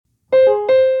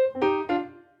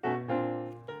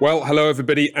Well, hello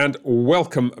everybody and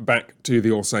welcome back to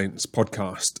the All Saints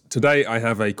podcast. Today I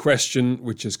have a question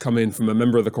which has come in from a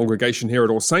member of the congregation here at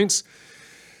All Saints.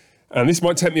 And this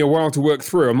might take me a while to work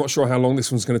through. I'm not sure how long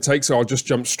this one's going to take, so I'll just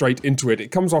jump straight into it. It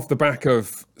comes off the back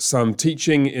of some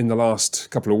teaching in the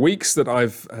last couple of weeks that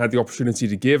I've had the opportunity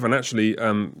to give, and actually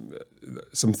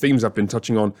some themes I've been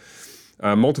touching on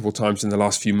multiple times in the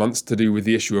last few months to do with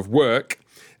the issue of work.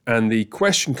 And the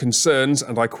question concerns,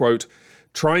 and I quote,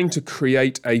 trying to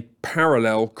create a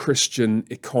parallel Christian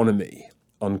economy,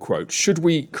 unquote. Should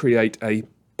we create a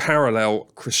parallel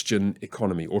Christian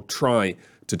economy or try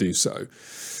to do so?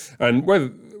 And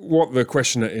what the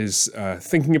questioner is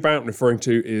thinking about and referring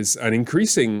to is an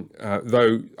increasing,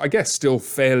 though I guess still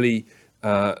fairly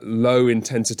low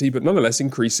intensity, but nonetheless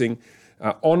increasing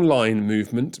online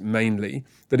movement mainly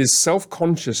that is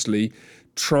self-consciously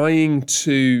trying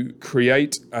to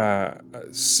create a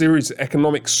series of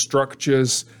economic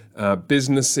structures,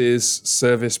 businesses,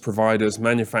 service providers,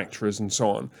 manufacturers, and so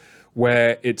on,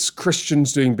 where it's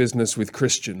Christians doing business with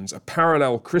Christians, a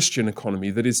parallel Christian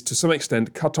economy that is to some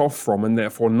extent cut off from and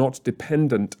therefore not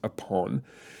dependent upon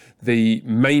the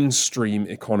mainstream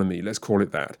economy, let's call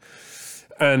it that.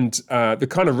 And the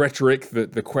kind of rhetoric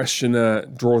that the questioner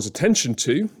draws attention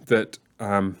to that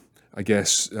I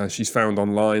guess she's found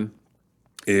online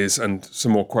is, and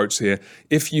some more quotes here,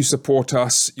 if you support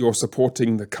us, you're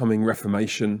supporting the coming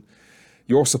Reformation.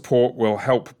 Your support will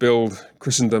help build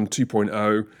Christendom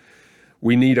 2.0.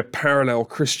 We need a parallel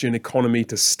Christian economy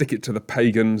to stick it to the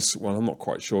pagans. Well, I'm not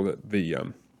quite sure that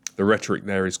the rhetoric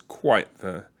there is quite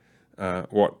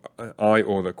what I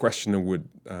or the questioner would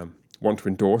want to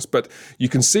endorse. But you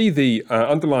can see the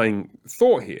underlying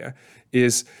thought here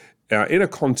is in a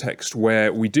context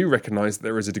where we do recognize that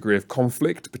there is a degree of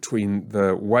conflict between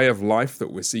the way of life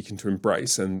that we're seeking to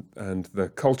embrace and the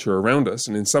culture around us.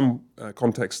 And in some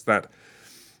contexts that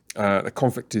the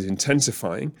conflict is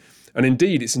intensifying. And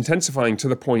indeed, it's intensifying to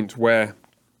the point where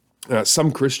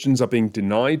some Christians are being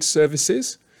denied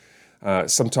services.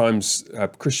 Sometimes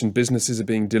Christian businesses are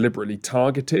being deliberately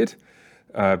targeted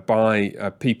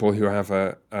by people who have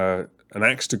an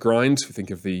axe to grind.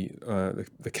 Think of the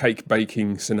cake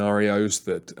baking scenarios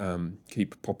that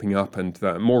keep popping up. And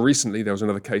more recently, there was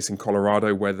another case in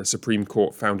Colorado where the Supreme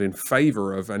Court found in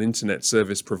favor of an internet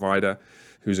service provider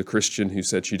who's a Christian who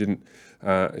said she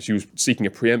was seeking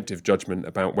a preemptive judgment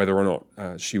about whether or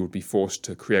not she would be forced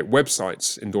to create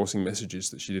websites endorsing messages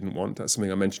that she didn't want. That's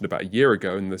something I mentioned about a year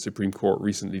ago, and the Supreme Court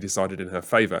recently decided in her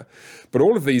favor. But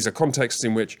all of these are contexts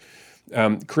in which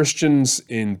Christians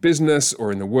in business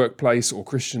or in the workplace or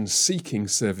Christians seeking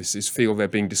services feel they're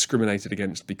being discriminated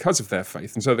against because of their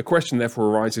faith. And so the question therefore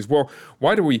arises, well,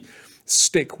 why do we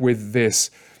stick with this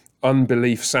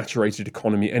unbelief-saturated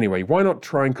economy anyway? Why not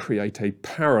try and create a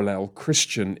parallel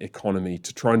Christian economy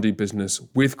to try and do business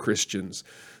with Christians,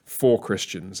 for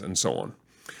Christians, and so on?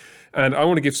 And I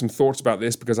want to give some thoughts about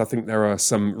this because I think there are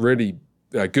some really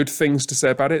good things to say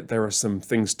about it. There are some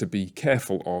things to be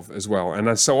careful of as well. And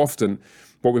as so often,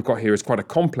 what we've got here is quite a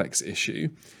complex issue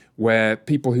where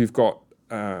people who've got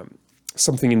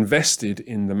something invested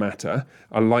in the matter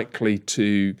are likely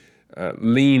to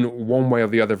lean one way or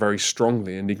the other very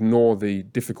strongly and ignore the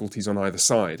difficulties on either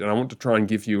side. And I want to try and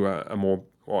give you a more,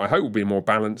 what I hope will be a more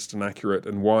balanced and accurate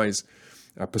and wise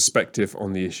perspective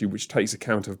on the issue, which takes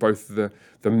account of both the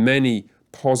many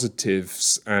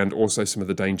positives and also some of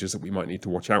the dangers that we might need to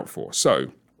watch out for. So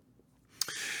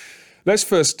let's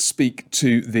first speak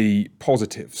to the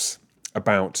positives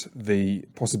about the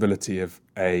possibility of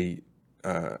a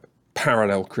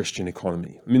parallel Christian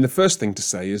economy. I mean, the first thing to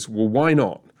say is, well, why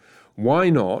not? Why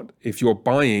not, if you're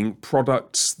buying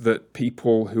products that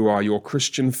people who are your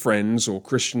Christian friends or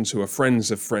Christians who are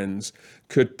friends of friends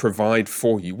could provide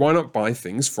for you, why not buy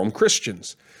things from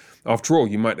Christians? After all,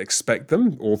 you might expect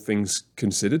them, all things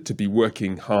considered, to be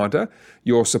working harder.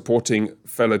 You're supporting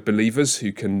fellow believers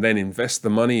who can then invest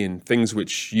the money in things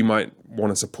which you might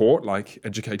want to support, like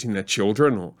educating their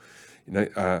children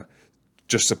or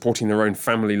just supporting their own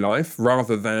family life,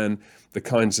 rather than the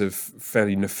kinds of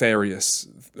fairly nefarious,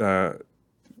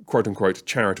 quote-unquote,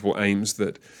 charitable aims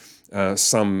that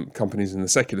some companies in the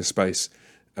secular space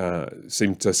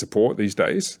seem to support these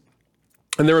days.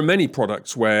 And there are many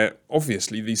products where,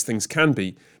 obviously, these things can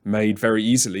be made very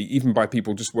easily, even by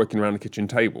people just working around the kitchen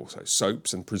table. So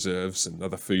soaps and preserves and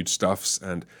other foodstuffs.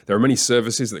 And there are many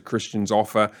services that Christians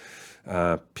offer,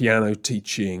 piano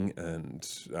teaching and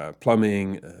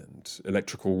plumbing and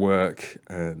electrical work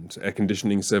and air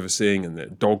conditioning servicing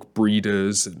and dog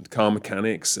breeders and car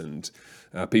mechanics and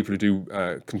people who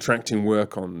do contracting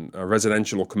work on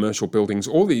residential or commercial buildings.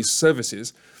 All these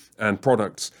services and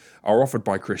products are offered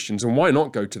by Christians, and why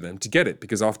not go to them to get it?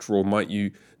 Because after all, might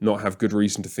you not have good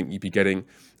reason to think you'd be getting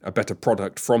a better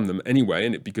product from them anyway,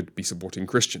 and it'd be good to be supporting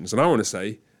Christians? And I want to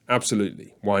say,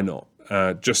 absolutely, why not?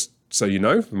 Just so you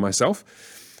know, for myself,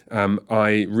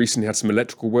 I recently had some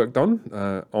electrical work done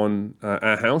on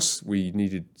our house. We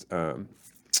needed a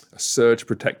surge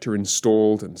protector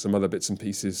installed and some other bits and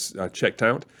pieces checked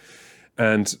out.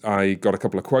 And I got a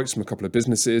couple of quotes from a couple of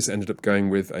businesses, ended up going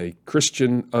with a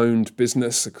Christian-owned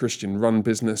business, a Christian-run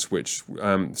business, which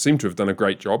seemed to have done a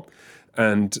great job.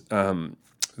 And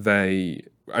their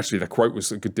quote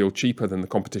was a good deal cheaper than the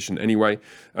competition anyway,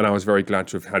 and I was very glad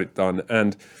to have had it done.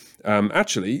 And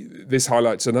actually, this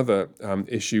highlights another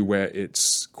issue where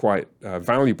it's quite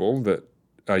valuable that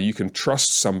you can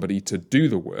trust somebody to do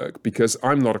the work, because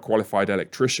I'm not a qualified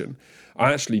electrician.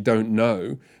 I actually don't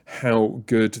know how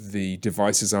good the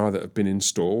devices are that have been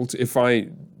installed. If I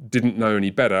didn't know any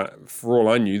better, for all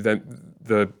I knew, then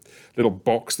the little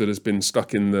box that has been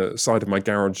stuck in the side of my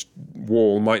garage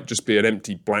wall might just be an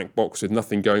empty black box with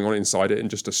nothing going on inside it and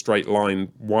just a straight line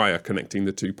wire connecting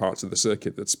the two parts of the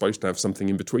circuit that's supposed to have something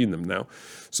in between them now.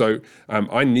 So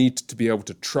I need to be able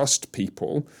to trust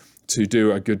people to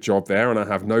do a good job there, and I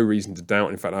have no reason to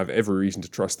doubt. In fact, I have every reason to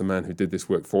trust the man who did this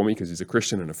work for me, because he's a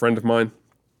Christian and a friend of mine.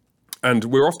 And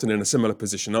we're often in a similar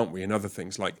position, aren't we, in other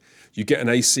things, like you get an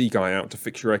AC guy out to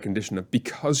fix your air conditioner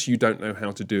because you don't know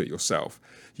how to do it yourself.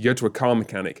 You go to a car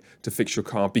mechanic to fix your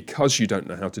car because you don't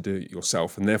know how to do it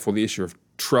yourself. And therefore, the issue of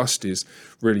trust is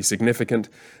really significant.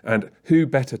 And who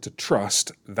better to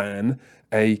trust than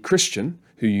a Christian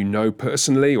who you know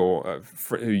personally, or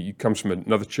who comes from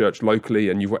another church locally,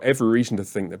 and you've got every reason to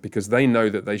think that because they know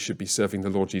that they should be serving the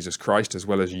Lord Jesus Christ as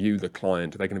well as you, the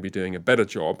client, they're going to be doing a better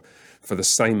job for the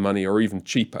same money or even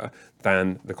cheaper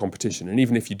than the competition. And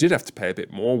even if you did have to pay a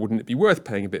bit more, wouldn't it be worth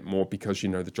paying a bit more because you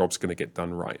know the job's going to get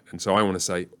done right? And so I want to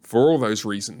say, for all those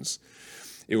reasons,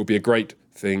 it would be a great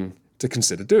thing to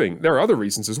consider doing. There are other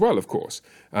reasons as well, of course.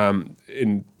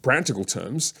 In practical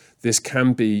terms, this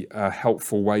can be a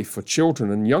helpful way for children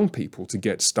and young people to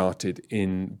get started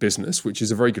in business, which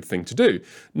is a very good thing to do.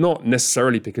 Not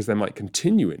necessarily because they might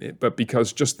continue in it, but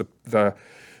because just the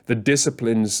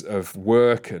disciplines of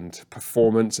work and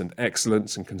performance and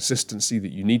excellence and consistency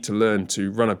that you need to learn to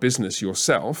run a business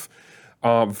yourself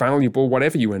are valuable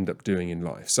whatever you end up doing in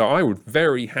life. So I would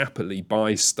very happily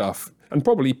buy stuff and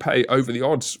probably pay over the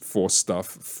odds for stuff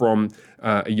from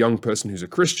a young person who's a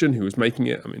Christian who is making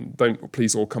it. I mean, don't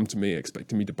please all come to me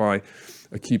expecting me to buy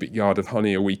a cubic yard of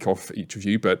honey a week off each of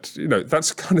you. But, you know,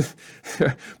 that's kind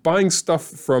of buying stuff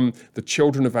from the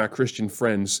children of our Christian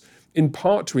friends, in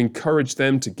part to encourage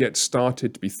them to get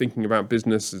started, to be thinking about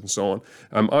business and so on.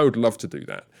 I would love to do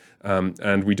that.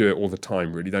 And we do it all the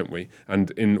time, really, don't we? And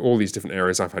in all these different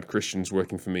areas, I've had Christians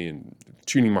working for me and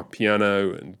tuning my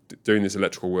piano and doing this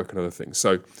electrical work and other things.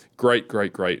 So great,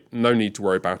 great, great. No need to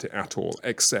worry about it at all,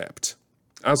 except,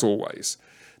 as always,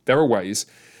 there are ways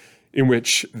in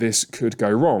which this could go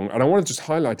wrong. And I want to just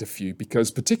highlight a few, because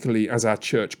particularly as our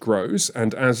church grows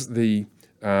and as the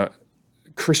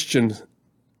Christian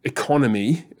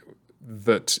economy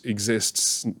that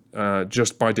exists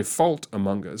just by default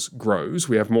among us grows.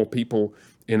 We have more people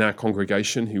in our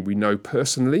congregation who we know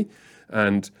personally,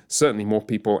 and certainly more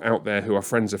people out there who are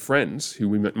friends of friends who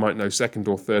we might know second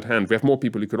or third hand. We have more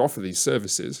people who could offer these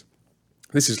services.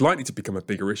 This is likely to become a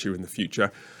bigger issue in the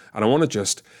future, and I want to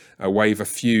just wave a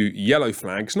few yellow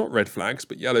flags, not red flags,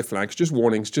 but yellow flags, just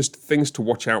warnings, just things to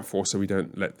watch out for so we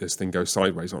don't let this thing go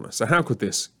sideways on us. So how could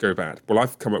this go bad? Well,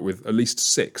 I've come up with at least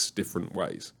 6 different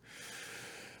ways.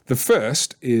 The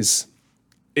first is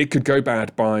it could go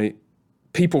bad by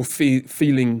people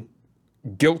feeling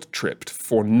guilt-tripped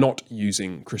for not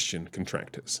using Christian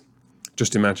contractors.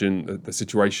 Just imagine the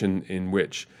situation in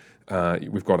which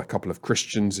we've got a couple of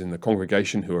Christians in the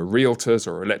congregation who are realtors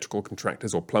or electrical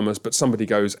contractors or plumbers, but somebody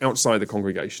goes outside the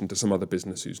congregation to some other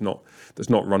business that's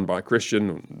not run by a Christian,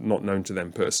 or not known to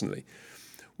them personally.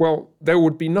 Well, there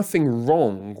would be nothing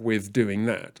wrong with doing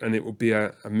that, and it would be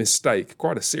a mistake,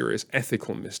 quite a serious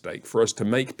ethical mistake, for us to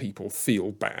make people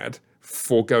feel bad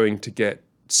for going to get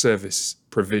service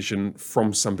provision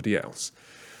from somebody else.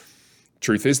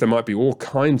 Truth is, there might be all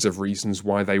kinds of reasons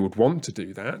why they would want to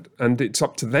do that, and it's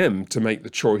up to them to make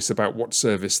the choice about what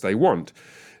service they want.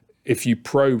 If you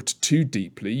probed too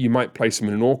deeply, you might place them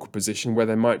in an awkward position where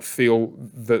they might feel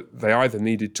that they either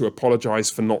needed to apologize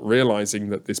for not realizing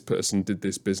that this person did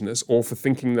this business, or for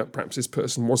thinking that perhaps this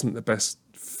person wasn't the best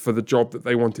for the job that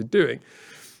they wanted doing.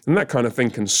 And that kind of thing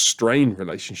can strain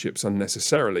relationships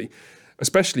unnecessarily.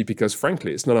 especially because,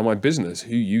 frankly, it's none of my business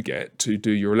who you get to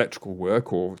do your electrical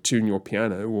work or tune your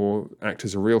piano or act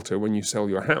as a realtor when you sell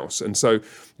your house. And so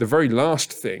the very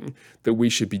last thing that we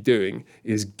should be doing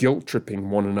is guilt-tripping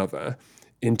one another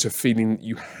into feeling that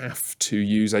you have to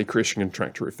use a Christian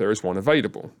contractor if there is one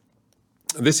available.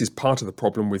 This is part of the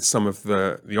problem with some of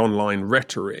the online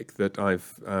rhetoric that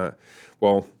I've,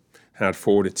 had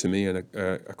forwarded to me, and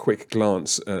a quick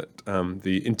glance at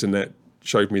the internet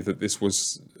showed me that this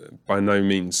was by no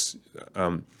means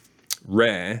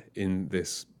rare in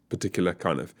this particular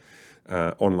kind of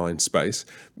online space.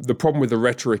 The problem with the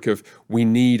rhetoric of we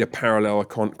need a parallel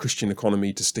Christian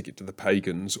economy to stick it to the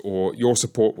pagans, or your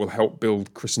support will help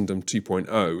build Christendom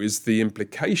 2.0, is the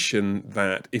implication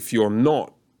that if you're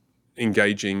not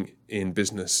engaging in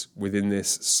business within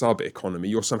this sub-economy,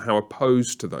 you're somehow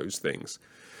opposed to those things.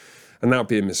 And that would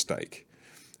be a mistake.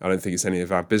 I don't think it's any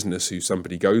of our business who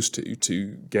somebody goes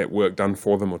to get work done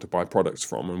for them or to buy products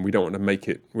from. And we don't want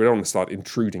to start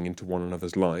intruding into one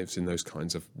another's lives in those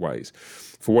kinds of ways.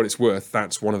 For what it's worth,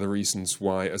 that's one of the reasons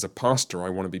why, as a pastor, I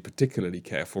want to be particularly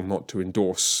careful not to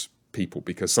endorse people,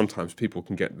 because sometimes people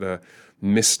can get the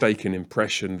mistaken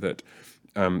impression that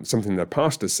something their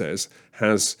pastor says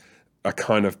has a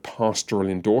kind of pastoral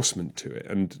endorsement to it.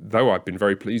 And though I've been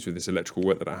very pleased with this electrical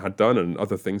work that I had done and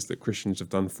other things that Christians have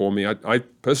done for me, I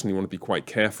personally want to be quite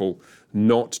careful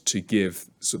not to give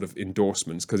sort of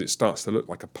endorsements, because it starts to look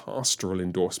like a pastoral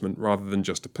endorsement rather than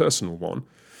just a personal one.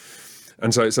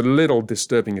 And so it's a little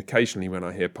disturbing occasionally when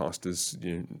I hear pastors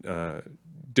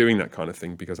doing that kind of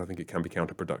thing, because I think it can be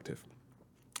counterproductive.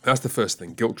 That's the first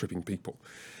thing, guilt-tripping people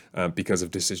because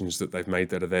of decisions that they've made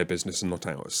that are their business and not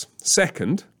ours.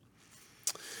 Second,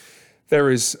 there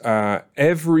is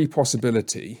every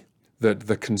possibility that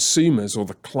the consumers or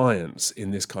the clients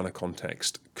in this kind of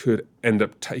context could end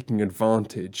up taking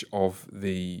advantage of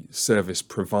the service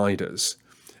providers.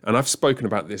 And I've spoken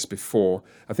about this before.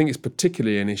 I think it's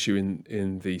particularly an issue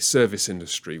in the service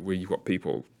industry, where you've got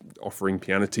people offering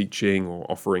piano teaching or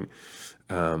offering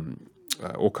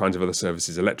all kinds of other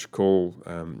services, electrical,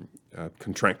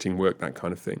 contracting work, that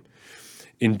kind of thing.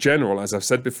 In general, as I've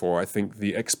said before, I think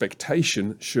the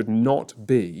expectation should not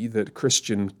be that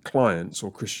Christian clients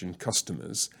or Christian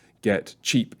customers get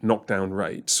cheap knockdown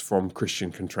rates from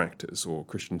Christian contractors or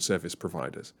Christian service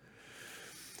providers.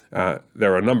 There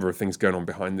are a number of things going on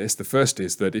behind this. The first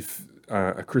is that if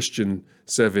a Christian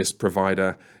service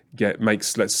provider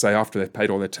makes, let's say, after they've paid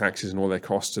all their taxes and all their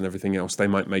costs and everything else, they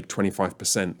might make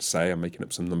 25%, say, I'm making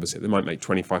up some numbers here, they might make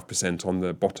 25% on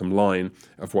the bottom line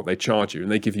of what they charge you,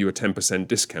 and they give you a 10%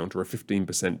 discount or a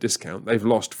 15% discount, they've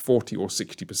lost 40 or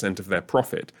 60% of their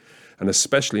profit. And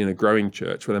especially in a growing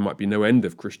church where there might be no end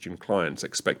of Christian clients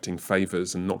expecting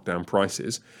favors and knockdown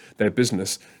prices, their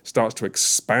business starts to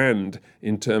expand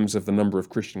in terms of the number of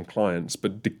Christian clients,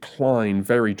 but decline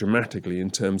very dramatically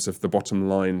in terms of the bottom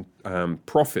line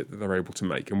profit that they're able to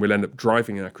make. And we'll end up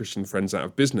driving our Christian friends out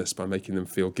of business by making them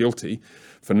feel guilty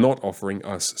for not offering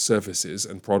us services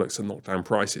and products at knockdown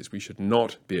prices. We should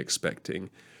not be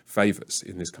expecting favors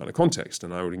in this kind of context.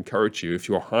 And I would encourage you, if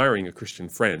you're hiring a Christian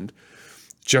friend,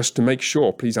 just to make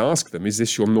sure, please ask them, is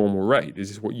this your normal rate? Is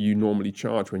this what you normally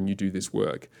charge when you do this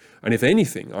work? And if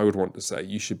anything, I would want to say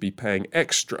you should be paying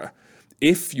extra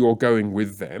if you're going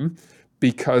with them,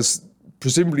 because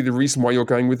presumably the reason why you're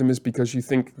going with them is because you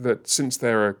think that since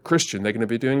they're a Christian, they're going to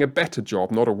be doing a better job,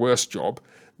 not a worse job,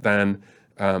 than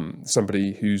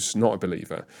somebody who's not a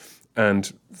believer.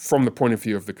 And from the point of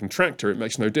view of the contractor, it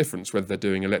makes no difference whether they're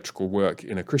doing electrical work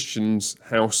in a Christian's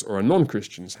house or a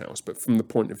non-Christian's house. But from the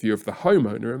point of view of the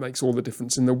homeowner, it makes all the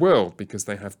difference in the world, because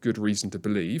they have good reason to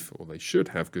believe, or they should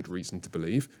have good reason to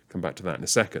believe, come back to that in a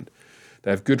second,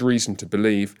 they have good reason to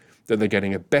believe that they're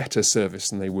getting a better service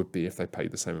than they would be if they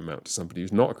paid the same amount to somebody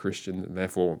who's not a Christian and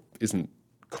therefore isn't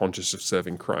conscious of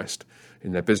serving Christ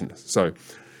in their business. So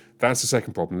that's the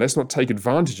second problem. Let's not take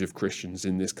advantage of Christians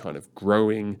in this kind of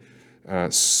growing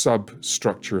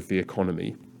substructure of the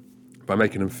economy by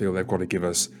making them feel they've got to give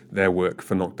us their work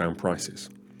for knockdown prices.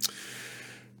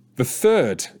 The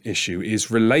third issue is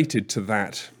related to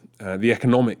that, the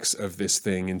economics of this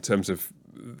thing in terms of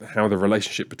how the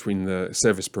relationship between the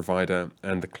service provider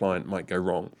and the client might go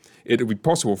wrong. It would be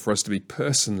possible for us to be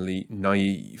personally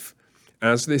naive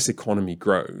as this economy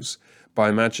grows by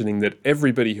imagining that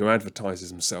everybody who advertises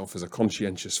himself as a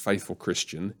conscientious, faithful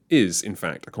Christian is, in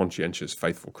fact, a conscientious,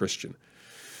 faithful Christian.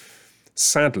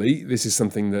 Sadly, this is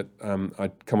something that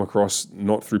I'd come across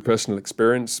not through personal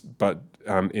experience, but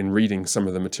in reading some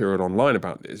of the material online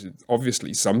about this.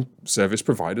 Obviously, some service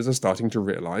providers are starting to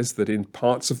realize that in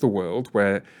parts of the world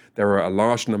where there are a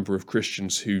large number of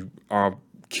Christians who are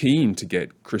keen to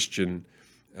get Christian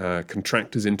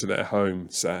contractors into their home,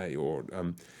 say, or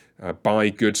buy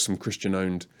goods from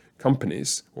Christian-owned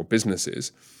companies or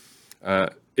businesses.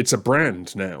 It's a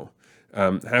brand now.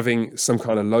 Having some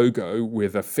kind of logo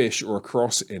with a fish or a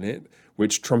cross in it,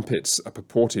 which trumpets a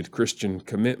purported Christian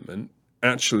commitment,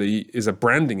 actually is a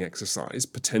branding exercise,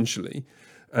 potentially,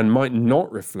 and might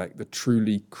not reflect the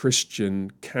truly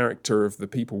Christian character of the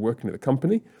people working at the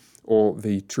company or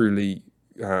the truly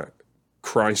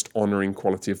Christ-honouring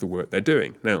quality of the work they're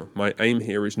doing. Now, my aim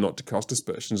here is not to cast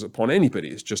aspersions upon anybody.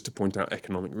 It's just to point out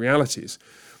economic realities.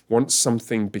 Once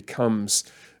something becomes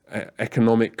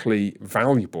economically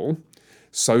valuable,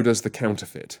 so does the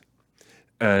counterfeit.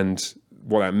 And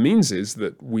what that means is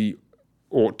that we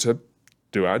ought to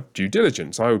do our due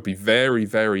diligence. I would be very,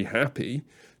 very happy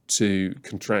to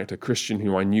contract a Christian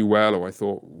who I knew well or I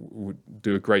thought would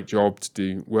do a great job to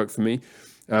do work for me.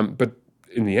 But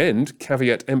in the end,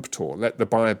 caveat emptor, let the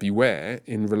buyer beware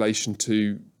in relation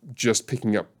to just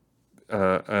picking up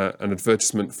an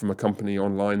advertisement from a company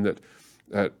online that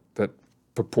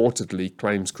purportedly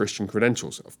claims Christian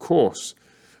credentials. Of course,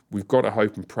 we've got to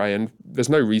hope and pray, and there's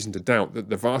no reason to doubt that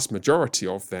the vast majority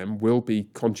of them will be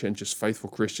conscientious, faithful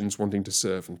Christians wanting to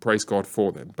serve, and praise God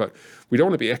for them. But we don't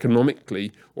want to be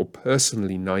economically or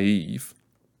personally naive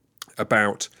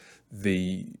about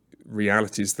the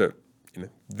realities that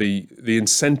the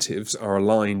incentives are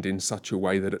aligned in such a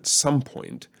way that at some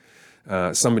point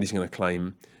somebody's going to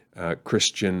claim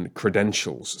Christian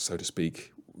credentials, so to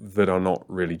speak, that are not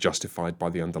really justified by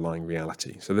the underlying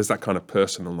reality. So there's that kind of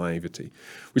personal naivety,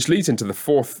 which leads into the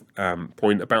fourth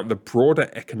point about the broader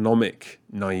economic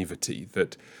naivety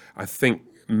that I think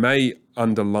may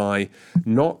underlie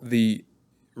not the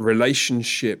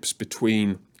relationships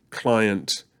between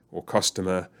client or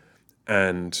customer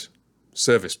and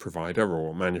service provider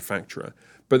or manufacturer,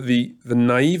 but the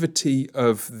naivety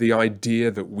of the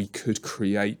idea that we could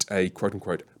create a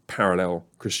quote-unquote parallel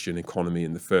Christian economy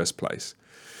in the first place.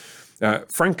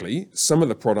 Frankly, some of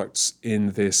the products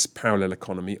in this parallel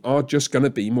economy are just going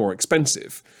to be more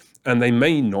expensive, and they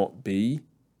may not be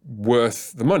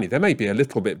worth the money. They may be a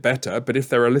little bit better, but if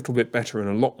they're a little bit better and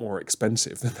a lot more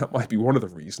expensive, then that might be one of the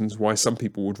reasons why some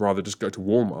people would rather just go to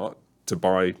Walmart to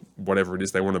buy whatever it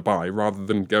is they want to buy rather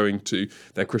than going to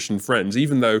their Christian friends,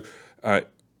 even though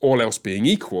all else being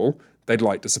equal, they'd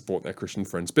like to support their Christian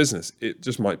friend's business. It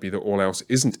just might be that all else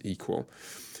isn't equal.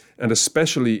 And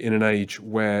especially in an age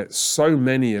where so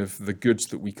many of the goods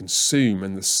that we consume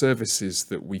and the services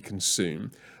that we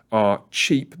consume are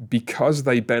cheap because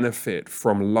they benefit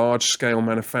from large-scale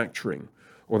manufacturing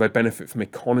or they benefit from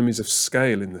economies of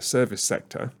scale in the service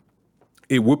sector,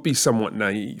 it would be somewhat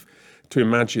naive to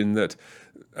imagine that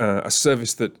a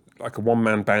service that like a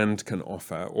one-man band can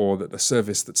offer, or that the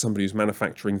service that somebody who's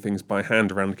manufacturing things by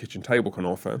hand around the kitchen table can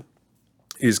offer,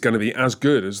 is going to be as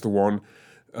good as the one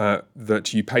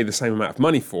that you pay the same amount of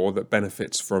money for that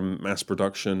benefits from mass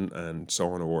production and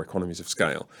so on, or economies of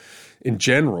scale. In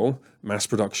general, mass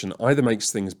production either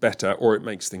makes things better or it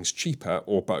makes things cheaper,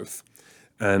 or both.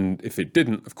 And if it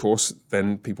didn't, of course,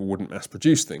 then people wouldn't mass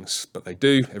produce things, but they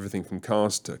do, everything from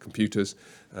cars to computers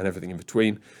and everything in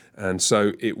between. And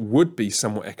so it would be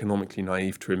somewhat economically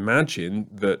naive to imagine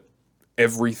that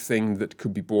everything that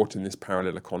could be bought in this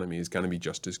parallel economy is going to be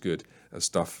just as good as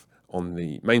stuff on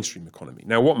the mainstream economy.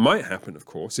 Now, what might happen, of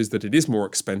course, is that it is more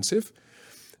expensive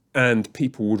and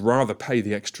people would rather pay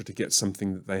the extra to get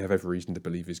something that they have every reason to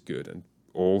believe is good. And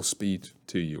all speed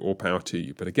to you, all power to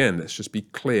you. But again, let's just be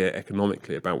clear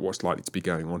economically about what's likely to be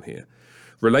going on here.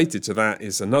 Related to that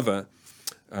is another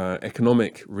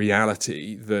economic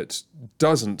reality that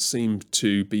doesn't seem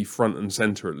to be front and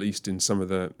center, at least in some of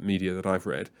the media that I've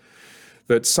read,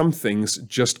 that some things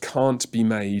just can't be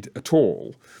made at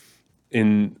all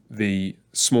in the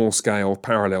small-scale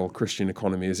parallel Christian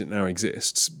economy as it now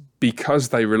exists, because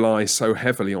they rely so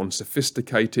heavily on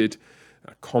sophisticated,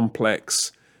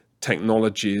 complex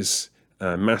technologies,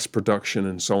 mass production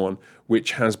and so on,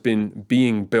 which has been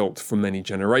being built for many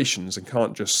generations and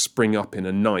can't just spring up in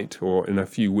a night or in a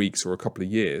few weeks or a couple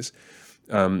of years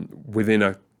within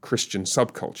a Christian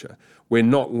subculture. We're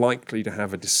not likely to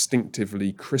have a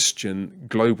distinctively Christian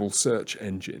global search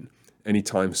engine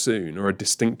anytime soon, or a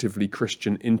distinctively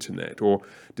Christian internet, or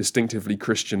distinctively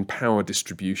Christian power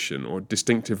distribution, or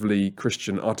distinctively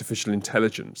Christian artificial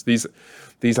intelligence.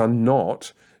 These are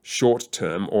not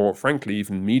short-term, or frankly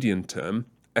even medium-term,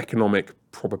 economic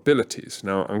probabilities.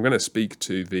 Now, I'm going to speak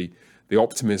to the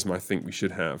optimism I think we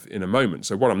should have in a moment.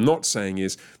 So what I'm not saying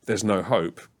is there's no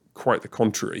hope. Quite the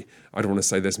contrary. I'd want to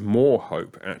say there's more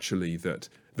hope, actually,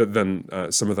 than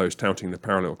some of those touting the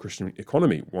parallel Christian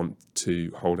economy want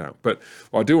to hold out. But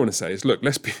what I do want to say is, look,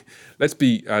 let's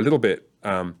be a little bit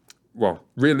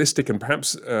realistic and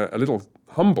perhaps a little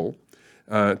humble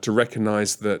to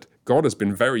recognize that God has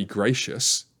been very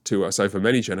gracious to us over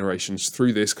many generations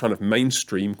through this kind of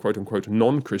mainstream, quote unquote,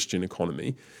 non-Christian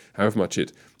economy, however much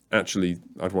it actually,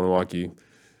 I'd want to argue.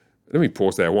 Let me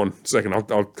pause there 1 second.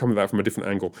 I'll come at that from a different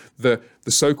angle. The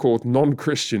so-called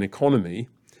non-Christian economy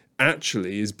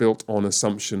actually is built on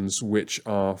assumptions which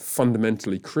are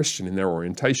fundamentally Christian in their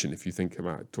orientation. If you think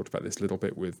about, I talked about this a little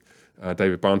bit with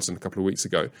David Barnson a couple of weeks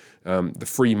ago. The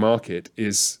free market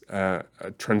is a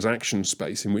transaction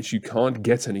space in which you can't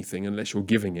get anything unless you're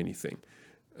giving anything.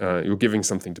 You're giving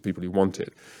something to people who want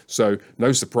it. So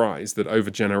no surprise that over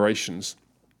generations,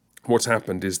 what's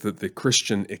happened is that the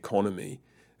Christian economy,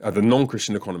 the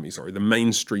non-Christian economy, the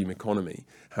mainstream economy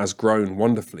has grown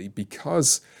wonderfully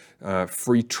because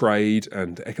free trade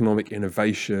and economic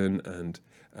innovation and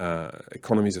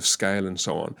economies of scale and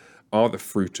so on are the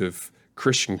fruit of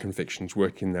Christian convictions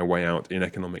working their way out in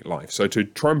economic life. So to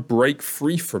try and break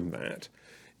free from that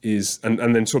is,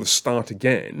 and then sort of start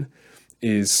again,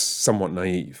 is somewhat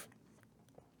naive.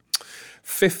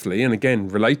 Fifthly, and again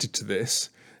related to this,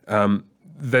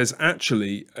 there's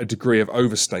actually a degree of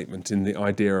overstatement in the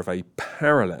idea of a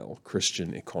parallel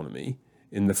Christian economy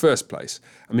in the first place.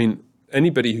 I mean,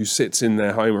 anybody who sits in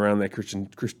their home around their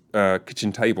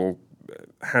kitchen table,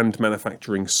 hand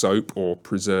manufacturing soap or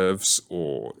preserves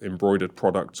or embroidered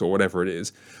products or whatever it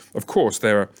is, of course,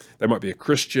 there might be a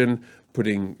Christian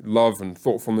putting love and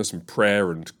thoughtfulness and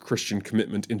prayer and Christian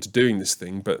commitment into doing this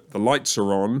thing, but the lights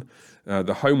are on,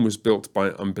 the home was built by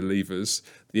unbelievers,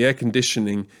 the air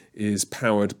conditioning is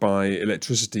powered by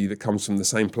electricity that comes from the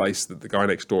same place that the guy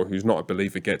next door who's not a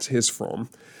believer gets his from.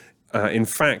 In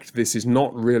fact, this is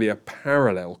not really a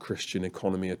parallel Christian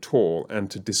economy at all, and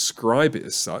to describe it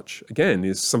as such, again,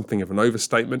 is something of an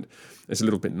overstatement. It's a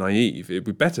little bit naive. It would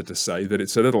be better to say that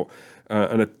it's a little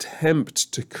an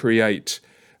attempt to create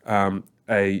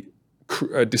a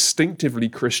distinctively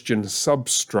Christian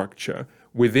substructure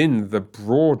within the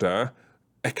broader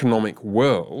economic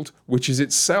world, which is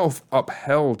itself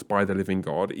upheld by the living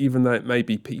God, even though it may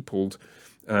be peopled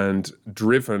and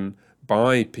driven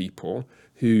by people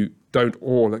who don't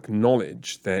all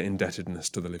acknowledge their indebtedness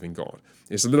to the living God.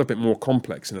 It's a little bit more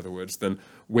complex, in other words, than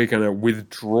we're going to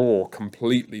withdraw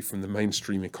completely from the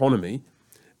mainstream economy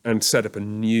and set up a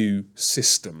new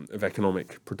system of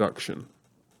economic production.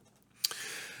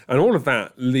 And all of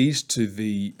that leads to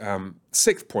the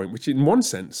sixth point, which in one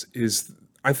sense is,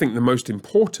 I think, the most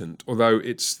important, although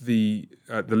it's the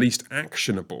least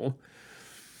actionable.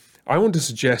 I want to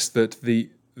suggest that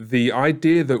the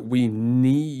idea that we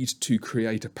need to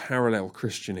create a parallel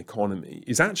Christian economy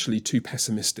is actually too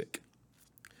pessimistic,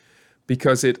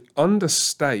 because it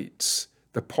understates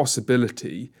the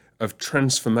possibility of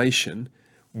transformation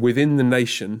within the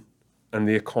nation and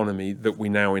the economy that we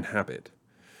now inhabit.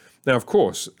 Now, of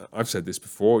course, I've said this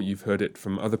before, you've heard it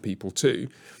from other people too.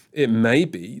 It may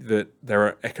be that there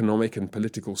are economic and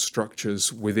political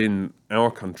structures within our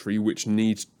country which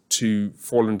need to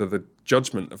fall under the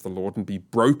judgment of the Lord and be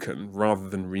broken rather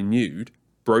than renewed,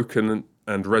 broken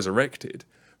and resurrected,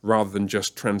 rather than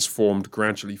just transformed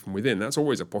gradually from within. That's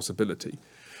always a possibility.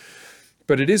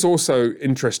 But it is also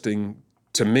interesting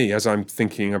to me, as I'm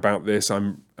thinking about this,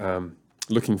 I'm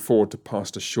looking forward to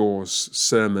Pastor Shaw's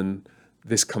sermon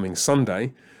this coming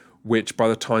Sunday, which by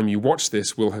the time you watch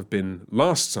this will have been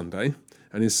last Sunday.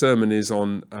 And his sermon is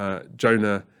on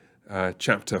Jonah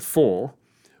chapter 4,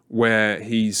 where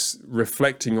he's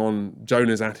reflecting on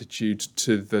Jonah's attitude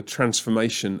to the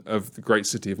transformation of the great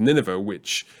city of Nineveh,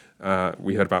 which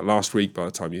we heard about last week. By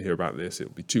the time you hear about this,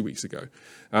 it'll be 2 weeks ago.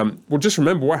 Well, just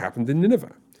remember what happened in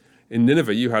Nineveh. In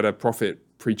Nineveh, you had a prophet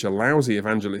preach a lousy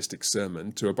evangelistic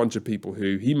sermon to a bunch of people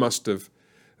who he must have,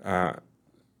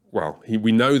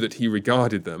 we know that he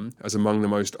regarded them as among the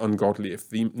most ungodly,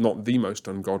 if not the most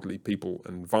ungodly people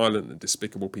and violent and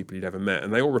despicable people he'd ever met.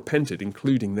 And they all repented,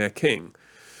 including their king,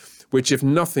 which, if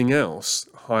nothing else,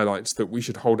 highlights that we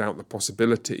should hold out the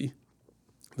possibility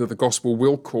that the gospel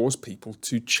will cause people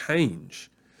to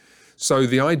change. So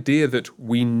the idea that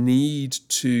we need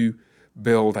to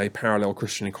build a parallel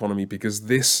Christian economy because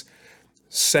this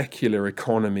secular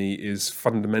economy is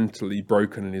fundamentally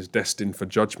broken and is destined for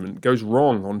judgment goes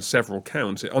wrong on several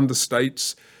counts. It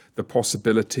understates the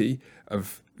possibility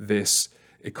of this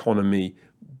economy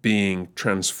being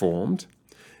transformed.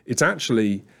 It's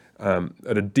actually,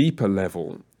 at a deeper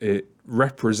level, it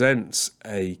represents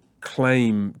a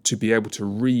claim to be able to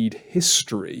read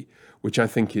history, which I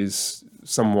think is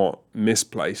somewhat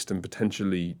misplaced and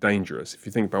potentially dangerous. If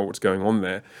you think about what's going on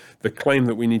there, the claim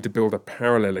that we need to build a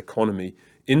parallel economy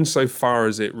insofar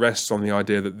as it rests on the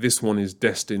idea that this one is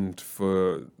destined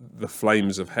for the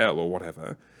flames of hell or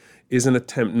whatever, is an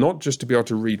attempt not just to be able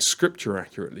to read scripture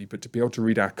accurately, but to be able to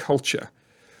read our culture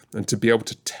and to be able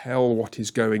to tell what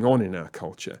is going on in our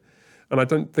culture. And I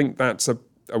don't think that's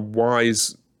a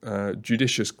wise,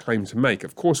 judicious claim to make.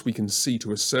 Of course, we can see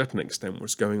to a certain extent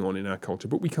what's going on in our culture,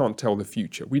 but we can't tell the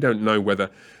future. We don't know whether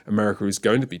America is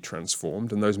going to be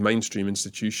transformed, and those mainstream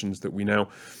institutions that we now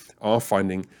are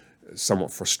finding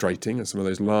somewhat frustrating, and some of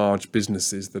those large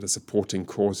businesses that are supporting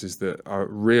causes that are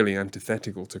really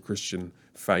antithetical to Christian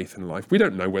faith and life, we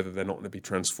don't know whether they're not going to be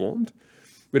transformed.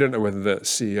 We don't know whether the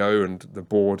CEO and the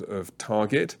board of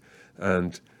Target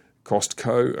and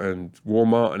Costco and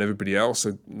Walmart and everybody else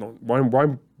are not,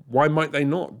 why might they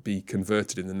not be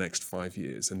converted in the next 5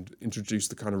 years and introduce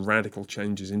the kind of radical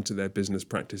changes into their business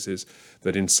practices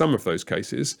that in some of those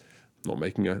cases, not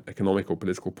making an economic or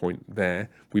political point there,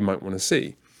 we might want to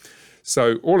see.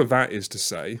 So all of that is to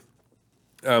say,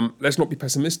 let's not be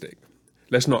pessimistic.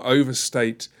 Let's not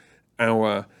overstate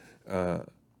our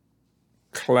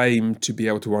claim to be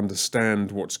able to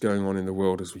understand what's going on in the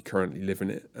world as we currently live in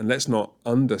it. And let's not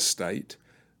understate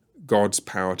God's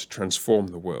power to transform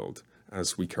the world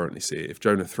as we currently see it. If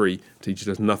Jonah 3 teaches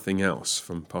us nothing else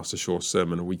from Pastor Shaw's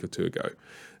sermon a week or two ago,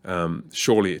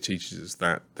 surely it teaches us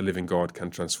that the living God can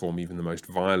transform even the most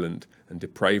violent and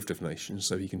depraved of nations,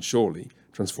 so he can surely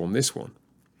transform this one.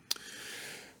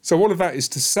 So all of that is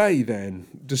to say then,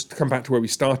 just to come back to where we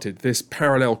started, this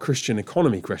parallel Christian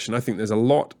economy question, I think there's a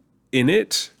lot in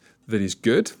it that is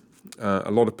good,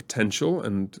 a lot of potential,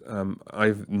 and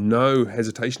I've no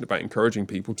hesitation about encouraging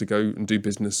people to go and do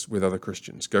business with other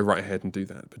Christians. Go right ahead and do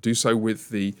that, but do so with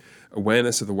the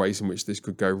awareness of the ways in which this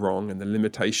could go wrong and the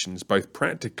limitations, both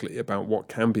practically about what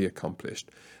can be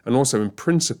accomplished and also in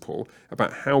principle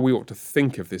about how we ought to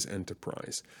think of this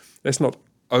enterprise. Let's not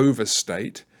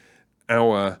overstate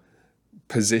our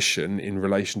position in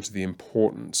relation to the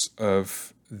importance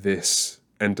of this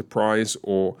enterprise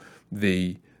or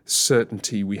the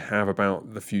certainty we have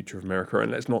about the future of America, and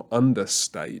let's not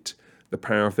understate the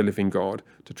power of the living God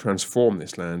to transform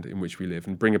this land in which we live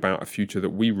and bring about a future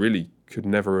that we really could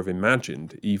never have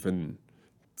imagined even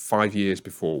 5 years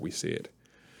before we see it.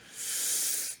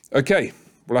 Okay,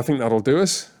 well, I think that'll do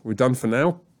us. We're done for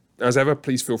now. As ever,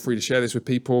 please feel free to share this with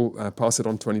people, pass it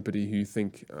on to anybody who you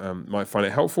think might find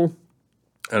it helpful.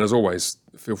 And as always,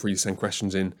 feel free to send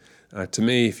questions in to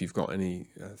me if you've got any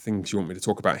things you want me to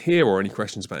talk about here or any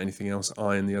questions about anything else.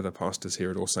 I and the other pastors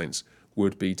here at All Saints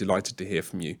would be delighted to hear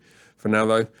from you. For now,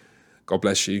 though, God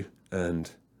bless you and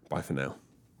bye for now.